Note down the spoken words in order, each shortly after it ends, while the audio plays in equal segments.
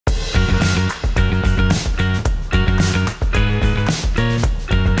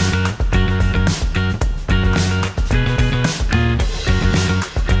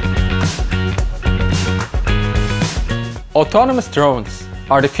Autonomous drones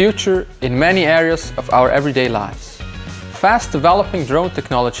are the future in many areas of our everyday lives. Fast developing drone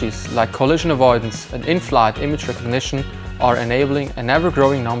technologies like collision avoidance and in-flight image recognition are enabling an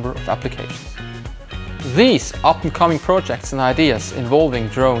ever-growing number of applications. These up-and-coming projects and ideas involving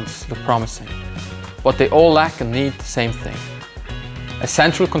drones look promising, but they all lack and need the same thing: a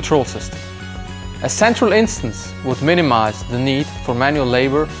central control system. A central instance would minimize the need for manual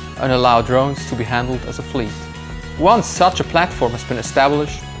labor and allow drones to be handled as a fleet. Once such a platform has been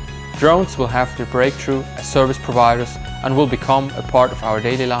established, drones will have their breakthrough as service providers and will become a part of our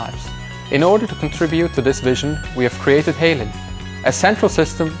daily lives. In order to contribute to this vision, we have created Helin, a central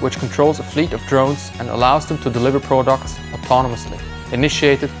system which controls a fleet of drones and allows them to deliver products autonomously,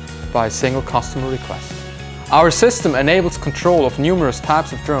 initiated by a single customer request. Our system enables control of numerous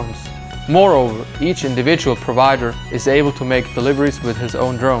types of drones. Moreover, each individual provider is able to make deliveries with his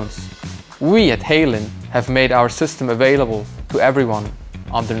own drones. We at Helin have made our system available to everyone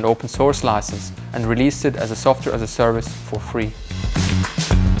under an open source license and released it as a software as a service for free.